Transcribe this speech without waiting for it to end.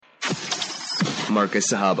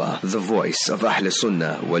Marcus Sahaba, the voice of Ahl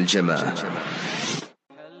Sunnah wal Jama'ah.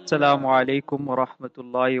 Assalamu alaikum wa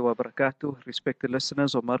rahmatullahi wa barakatuh. Respected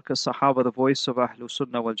listeners of Marcus Sahaba, the voice of Ahl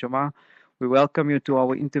Sunnah wal Jama'ah. We welcome you to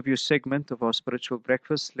our interview segment of our spiritual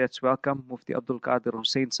breakfast. Let's welcome Mufti Abdul Qadir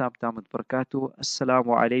Hussain Saab Damat Barakatuh.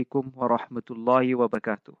 Assalamu alaikum wa rahmatullahi wa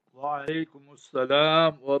barakatuh. Wa alaikum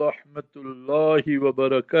assalam wa rahmatullahi wa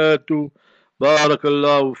barakatuh.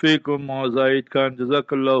 Barakallahu feekum wa Zaid Khan.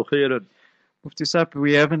 Jazakallahu khairan. Mufti Saab,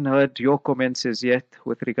 we haven't heard your comments as yet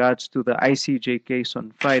with regards to the ICJ case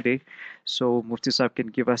on Friday. So Mufti Saab can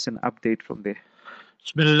give us an update from there.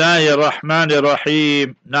 Bismillahir Rahmanir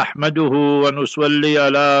Rahim. Nahmaduhu wa nusalli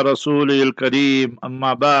ala Rasulil Kareem.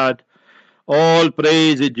 Amma ba'd. All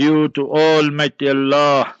praise is due to Almighty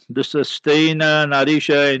Allah, the sustainer,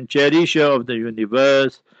 nourisher and cherisher of the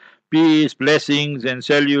universe. Peace, blessings and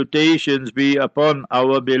salutations be upon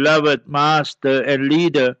our beloved master and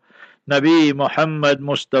leader, Nabi Muhammad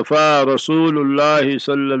Mustafa Rasulullah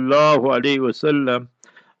sallallahu alayhi wasallam.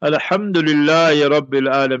 Alhamdulillahi Rabbil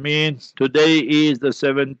Alameen. Today is the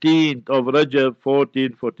 17th of Rajab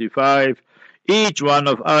 1445. Each one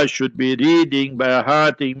of us should be reading by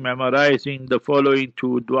hearting, memorizing the following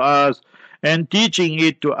two du'as and teaching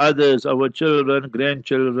it to others, our children,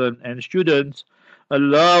 grandchildren and students.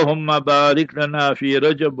 Allahumma barik lana fi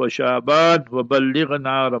Rajab wa Sha'ban wa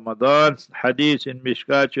ballighna Ramadan. Hadith in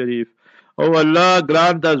Mishkat Sharif. O Allah,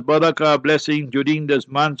 grant us barakah, blessing during this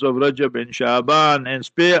months of Rajab and Sha'ban and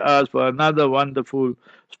spare us for another wonderful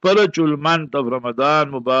spiritual month of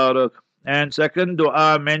Ramadan Mubarak. And second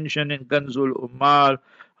dua mentioned in Kanzul Ummal,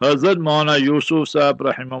 Hazrat Maulana Yusuf Saab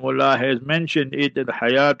Rahimahullah has mentioned it in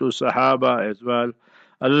Hayatu Sahaba as well.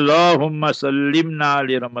 Allahumma sallimna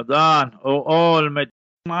li Ramadan. O Almighty,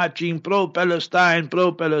 marching pro-Palestine.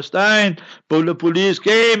 The police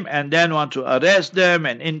came and then want to arrest them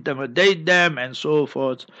and intimidate them and so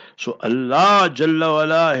forth. So Allah Jalla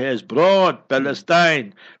wala has brought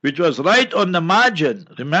Palestine, which was right on the margin,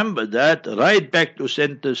 remember that, right back to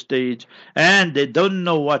center stage, and they don't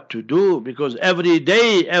know what to do because every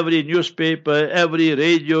day, every newspaper, every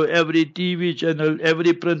radio, every TV channel,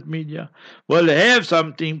 every print media will have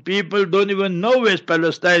something. People don't even know where's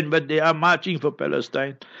Palestine, but they are marching for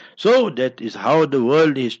Palestine. So that is how the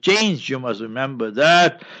world is changed, you must remember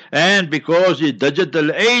that. And because it's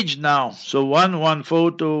digital age now, so one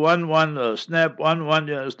photo, one snap, one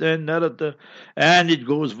you understand, narrative, and it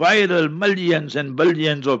goes viral. Millions and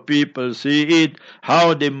billions of people see it,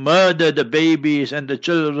 how they murder the babies and the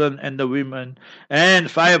children and the women,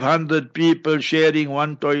 and 500 people sharing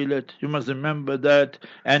one toilet, you must remember that.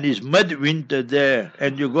 And it's midwinter there,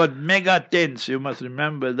 and you got mega tents, you must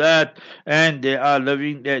remember that, and they are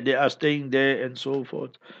living there, they are staying there and so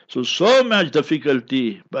forth. So much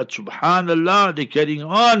difficulty, but subhanallah, they're carrying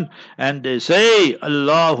on and they say,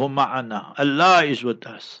 Allahu ma'ana, Allah is with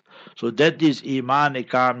us. So that is Iman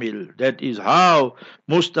Kamil. That is how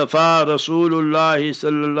Mustafa Rasulullah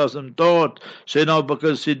sallallahu alaihi wasallam taught Sayyidina Abu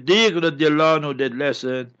Bakr Siddiq radiallahu anhu that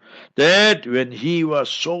lesson. That when he was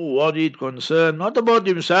so worried, concerned, not about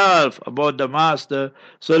himself, about the Master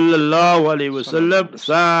sallallahu alaihi wasallam,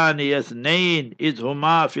 ثاني اثنين إذ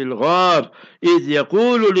هما في الغار إذ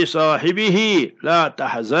يقول لصاحبه لا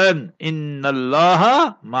تحزن إن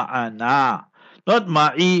الله معنا, not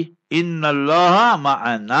ma'i, Inna Allah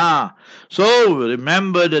ma'ana. So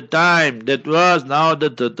remember the time that was now the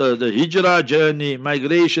Hijrah journey,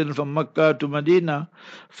 migration from Makkah to Medina.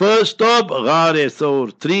 First stop, Ghar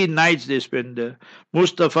Thawr. 3 nights they spent there.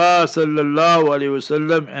 Mustafa sallallahu alayhi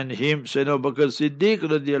wasallam and him, Sayyidina Abu Bakr Siddiq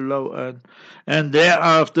radiallahu anh. And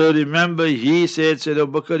thereafter, remember, he said, Sayyidina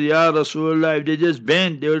Abu Bakr, Ya Rasulullah, if they just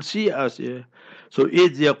bend, they will see us here. So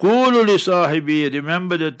إِذْ يَقُولُ لِصَاحِبِهِ,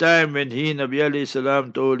 remember the time when he, Nabi alayhi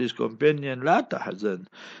salam, told his companion, لَا تَحْزَنْ,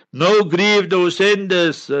 no grief, no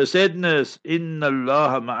sadness, إِنَّ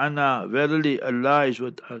اللَّهَ مَعَنَا, verily Allah is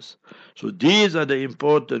with us. So these are the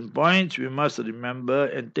important points we must remember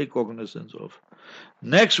and take cognizance of.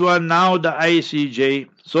 Next one now, the ICJ.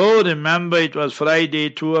 So remember, it was Friday,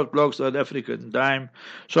 2 o'clock South African time.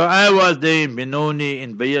 So I was there in Benoni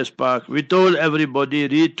in Bayes Park. We told everybody,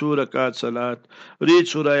 read 2 rakat salat, read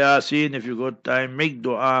Surah Yasin if you got time, make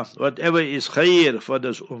dua, whatever is khair for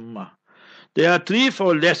this ummah. There are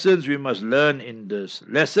 3-4 lessons we must learn in this.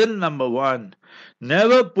 Lesson number 1,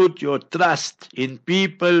 never put your trust in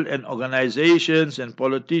people and organizations and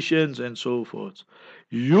politicians and so forth.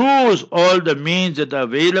 Use all the means that are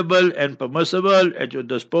available and permissible at your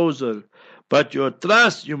disposal, but your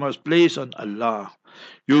trust you must place on Allah.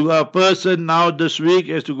 You are a person now this week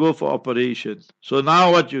has to go for operation. So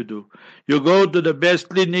now what you do? You go to the best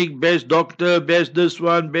clinic, best doctor, best this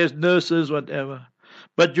one, best nurses, whatever.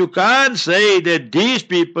 But you can't say that these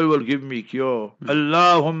people will give me cure.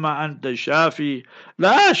 Allahumma anta shafi,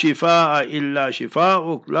 la shifaa illa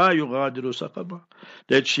shifaa'uk, la yughadiru saqama.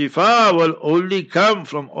 That shifa will only come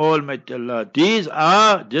from Almighty Allah. These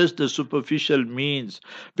are just the superficial means.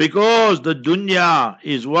 Because the dunya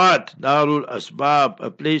is what? Darul Asbab,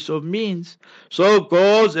 a place of means. So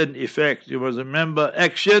cause and effect. You must remember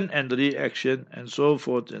action and reaction and so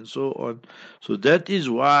forth and so on. So that is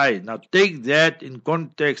why. Now take that in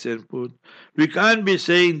context and put. We can't be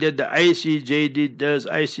saying that the ICJ did this,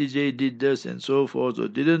 ICJ did this and so forth, or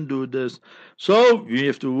didn't do this. So we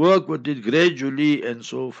have to work with it gradually and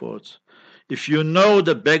so forth. If you know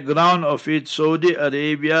the background of it, Saudi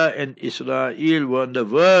Arabia and Israel were on the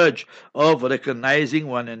verge of recognizing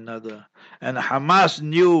one another. And Hamas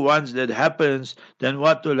knew once that happens, then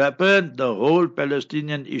what will happen? The whole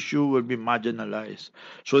Palestinian issue will be marginalized.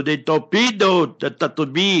 So they torpedoed the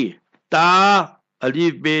Tatubi, Ta,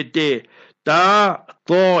 Alif Bete, Ta,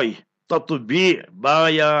 Toy, Tatubi,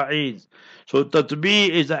 Baya'in. So tatbi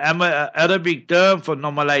is an Arabic term for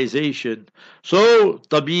normalization. So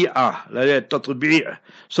tabi'ah, like tatbi'.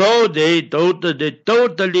 So they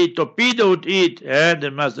totally torpedoed it, and they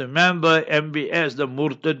must remember MBS, the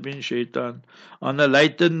Murtad bin Shaitan. On a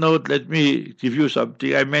lighter note, let me give you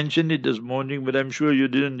something. I mentioned it this morning, but I'm sure you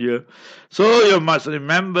didn't hear. So you must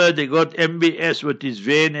remember they got MBS with his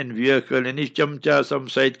van and vehicle, and his chamcha, some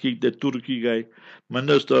sidekick, the Turkey guy,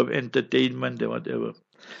 Minister of Entertainment and whatever.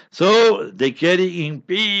 So they carrying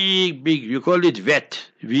big, you call it VAT,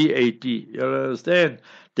 you understand?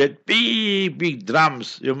 That big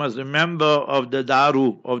drums, you must remember, of the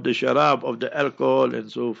daru, of the sharab, of the alcohol and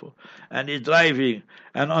so forth. And he's driving.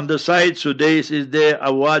 And on the side, Sudais is there,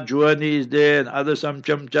 Awad Juani is there, and other some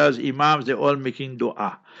chamchas, imams, they're all making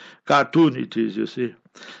dua. Cartoon it is, you see.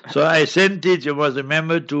 So I sent it, you must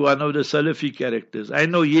remember, to one of the Salafi characters. I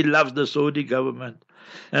know he loves the Saudi government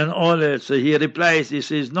and all that. So he replies, he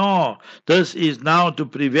says, no, this is now to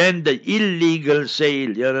prevent the illegal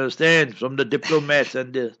sale, you understand, from the diplomats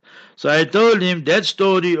and this. So I told him, that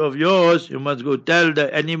story of yours, you must go tell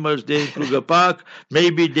the animals there in Kruger Park.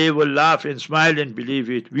 Maybe they will laugh and smile and believe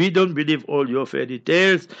it. We don't believe all your fairy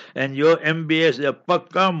tales, and your MBS, a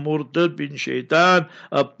pakka murtad bin shaitan,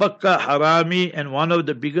 a pakka harami, and one of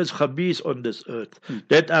the biggest khabis on this earth.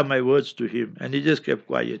 That are my words to him. And he just kept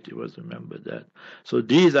quiet. You must remember that. So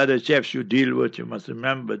these are the chaps you deal with. You must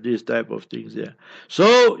remember these type of things there.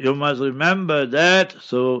 So you must remember that.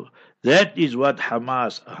 So that is what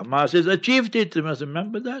Hamas has achieved it. You must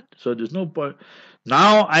remember that. So there's no point.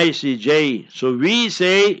 Now ICJ. So we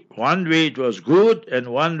say one way it was good and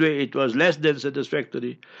one way it was less than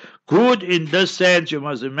satisfactory. Good in this sense, you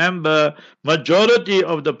must remember, majority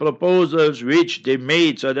of the proposals which they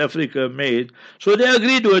made, South Africa made, so they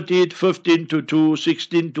agreed with it, 15-2,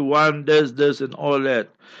 16-1, this and all that.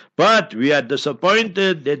 But we are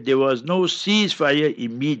disappointed that there was no ceasefire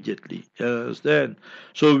immediately. You understand?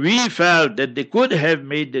 So we felt that they could have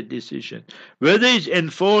made the decision. Whether it's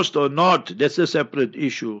enforced or not, that's a separate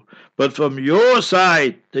issue. But from your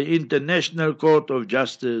side, the International Court of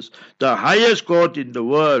Justice, the highest court in the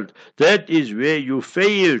world, that is where you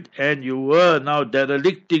failed and you were now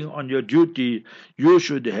derelicting on your duty. You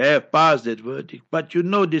should have passed that verdict. But you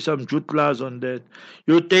know there's some jutlas on that.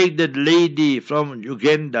 You take that lady from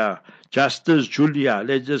Uganda, Justice Julia,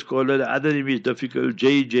 let's just call her, the other name is difficult,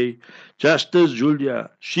 JJ. Justice Julia,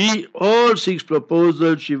 she, all 6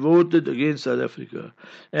 proposals, she voted against South Africa.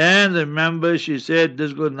 And remember, she said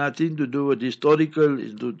this got nothing to do with historical,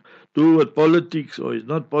 it's to do with politics, or it's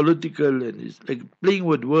not political, and it's like playing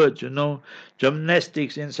with words, you know,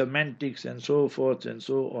 gymnastics and semantics and so forth and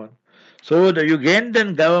so on. So the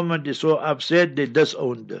Ugandan government is so upset, they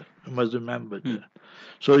disowned her. You must remember that.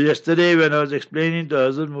 So yesterday when I was explaining to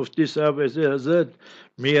Hazrat Mufti Sahab, I said, Hazrat,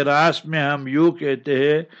 मीरास में हम यूँ कहते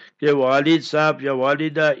हैं कि वालिद साहब या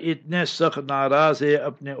वालिदा इतने सख्त नाराज है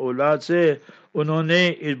अपने औलाद से, उन्होंने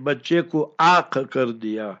इस बच्चे को आँख कर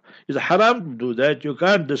दिया. It's haram to do that. You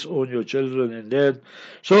can't disown your children in that.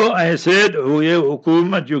 So I said, ये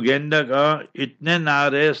हुकूमत युगेंडा का इतने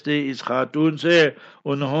नाराज थे इस खातून से,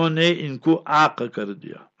 उन्होंने इनको आँख कर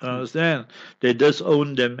दिया. Understand? They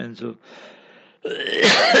disowned them and so.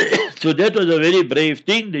 So that was a very brave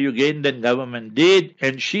thing the Ugandan government did,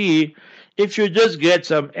 and she If you just get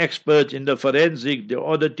some experts in the forensic, the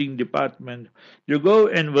auditing department, you go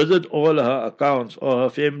and visit all her accounts or her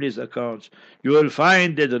family's accounts, you will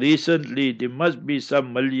find that recently there must be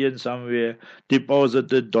some million somewhere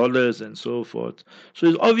deposited dollars and so forth. So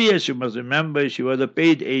it's obvious, you must remember she was a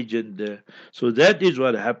paid agent there. So that is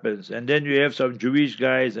what happens. And then you have some Jewish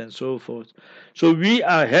guys and so forth. So we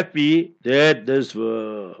are happy that this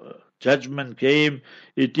judgment came.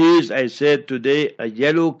 It is, I said today, a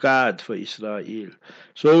yellow card for Israel.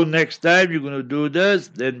 So next time you're going to do this,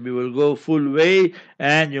 then we will go full way,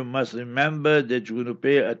 and you must remember that you're going to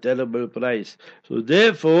pay a terrible price. So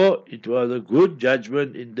therefore, it was a good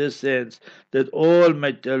judgment in this sense that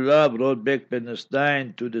Almighty Allah brought back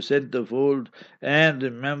Palestine to the centerfold, and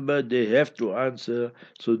remember they have to answer.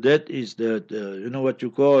 So that is you know what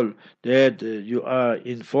you call that you are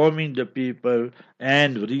informing the people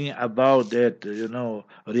and bringing about that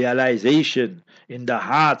realization in the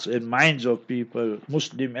hearts and minds of people,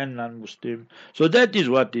 Muslim and non-Muslim. So that is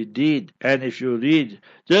what he did. And if you read,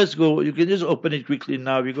 just go, you can just open it quickly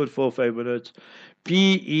now. We got 4 or 5 minutes.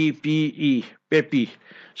 P-E-P-E, Pepe.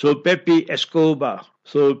 So Pepe Escobar.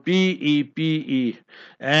 So P-E-P-E.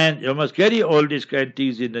 And you must carry all these kind of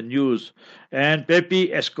things in the news. And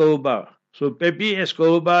Pepe Escobar. So Pepe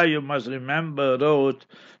Escobar, you must remember, wrote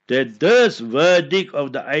that this verdict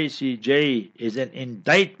of the ICJ is an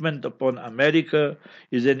indictment upon America,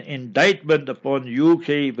 is an indictment upon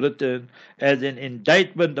UK, Britain, as an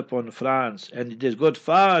indictment upon France, and it has got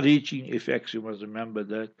far-reaching effects, you must remember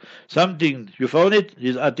that. Something, you found it?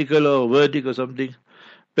 This article or verdict or something?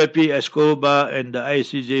 Pepe Escobar and the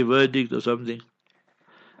ICJ verdict or something?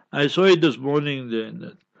 I saw it this morning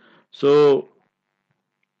then. So,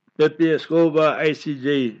 Pepe Escobar,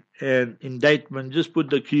 ICJ, and indictment, just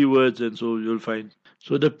put the keywords and so you'll find.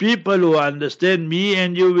 So the people who understand me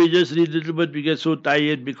and you, we just read a little bit, we get so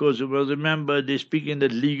tired because you must remember they speak in the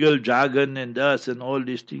legal jargon and us and all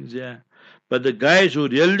these things, yeah. But the guys who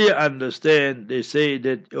really understand, they say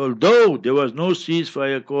that although there was no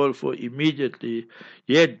ceasefire call for immediately,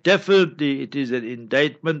 yet definitely it is an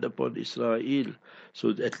indictment upon Israel.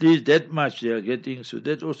 So at least that much they are getting. So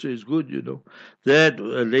that also is good, That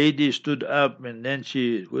a lady stood up and then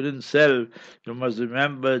she couldn't sell. You must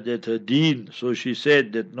remember that her dean, so she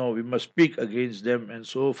said that no, we must speak against them and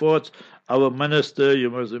so forth. Our minister, you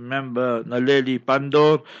must remember, Naleli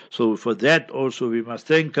Pandor. So for that also we must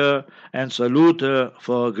thank her and salute her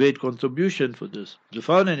for a great contribution for this. Have you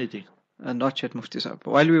found anything? Not yet, Mufti Sahib.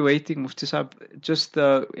 While we're waiting, Mufti Sahib, just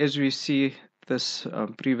as we see this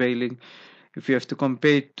prevailing, if you have to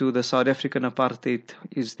compare it to the South African apartheid,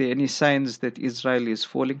 is there any signs that Israel is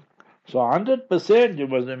falling? So 100%, you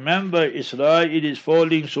must remember, Israel is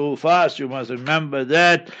falling so fast. You must remember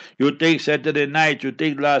that. You take Saturday night, you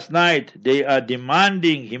take last night. They are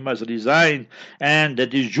demanding he must resign, and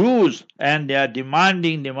that is Jews, and they are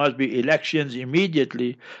demanding there must be elections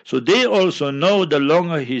immediately. So they also know the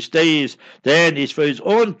longer he stays, then it's for his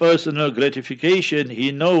own personal gratification.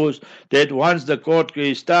 He knows that once the court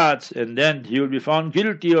case starts, and then he will be found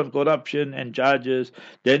guilty on corruption and charges,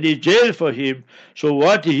 then it's jail for him. So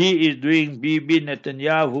what he is doing, Bibi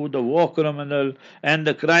Netanyahu, the war criminal and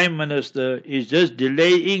the crime minister, is just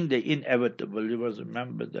delaying the inevitable. You must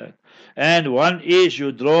remember that. And one is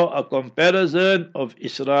you draw a comparison of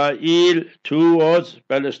Israel towards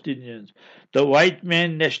Palestinians. The white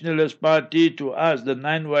man nationalist party to us, the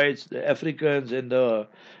non-whites, the Africans and the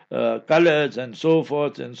colors and so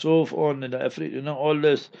forth and so on in Africa, all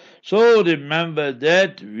this. So remember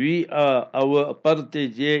that our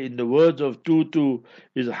apartheid here, in the words of Tutu,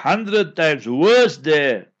 is 100 times worse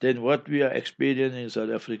there than what we are experiencing in South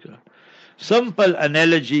Africa. Simple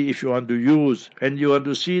analogy if you want to use, and you want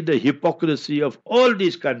to see the hypocrisy of all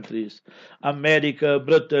these countries, America,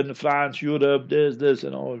 Britain, France, Europe, this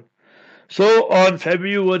and all. So on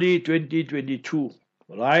February 2022,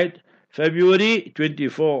 right? February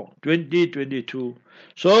 24, 2022.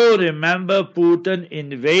 So remember, Putin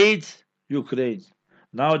invades Ukraine.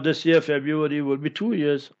 Now this year, February, will be 2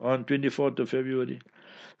 years on 24th of February.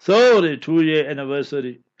 So the 2-year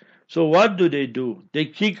anniversary. So what do? They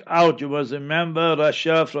kick out, you must remember,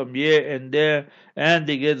 Russia from here and there, and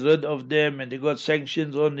they get rid of them, and they got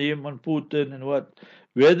sanctions on him, on Putin, and what.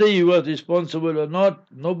 Whether he was responsible or not,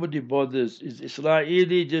 nobody bothers. It's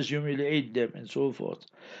Israeli, just humiliate them and so forth.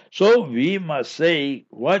 So we must say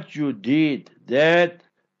what you did, that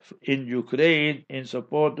in Ukraine, in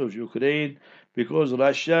support of Ukraine, because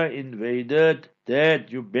Russia invaded,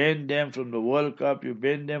 that you banned them from the World Cup, you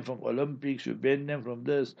banned them from Olympics, you banned them from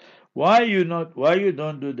this. Why you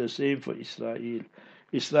don't do the same for Israel?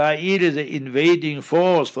 Israel is an invading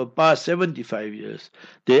force for the past 75 years.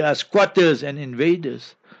 They are squatters and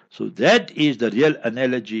invaders. So that is the real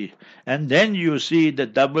analogy. And then you see the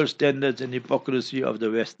double standards and hypocrisy of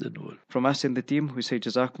the Western world. From us in the team, we say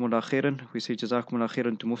Jazakumullah khairan. We say Jazakumullah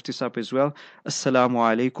khairan to Mufti Sahib as well. Assalamu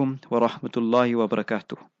alaikum wa rahmatullahi wa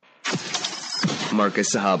barakatuh.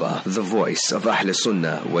 Marcus Sahaba, the voice of Ahl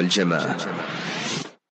Sunnah wal Jama'ah.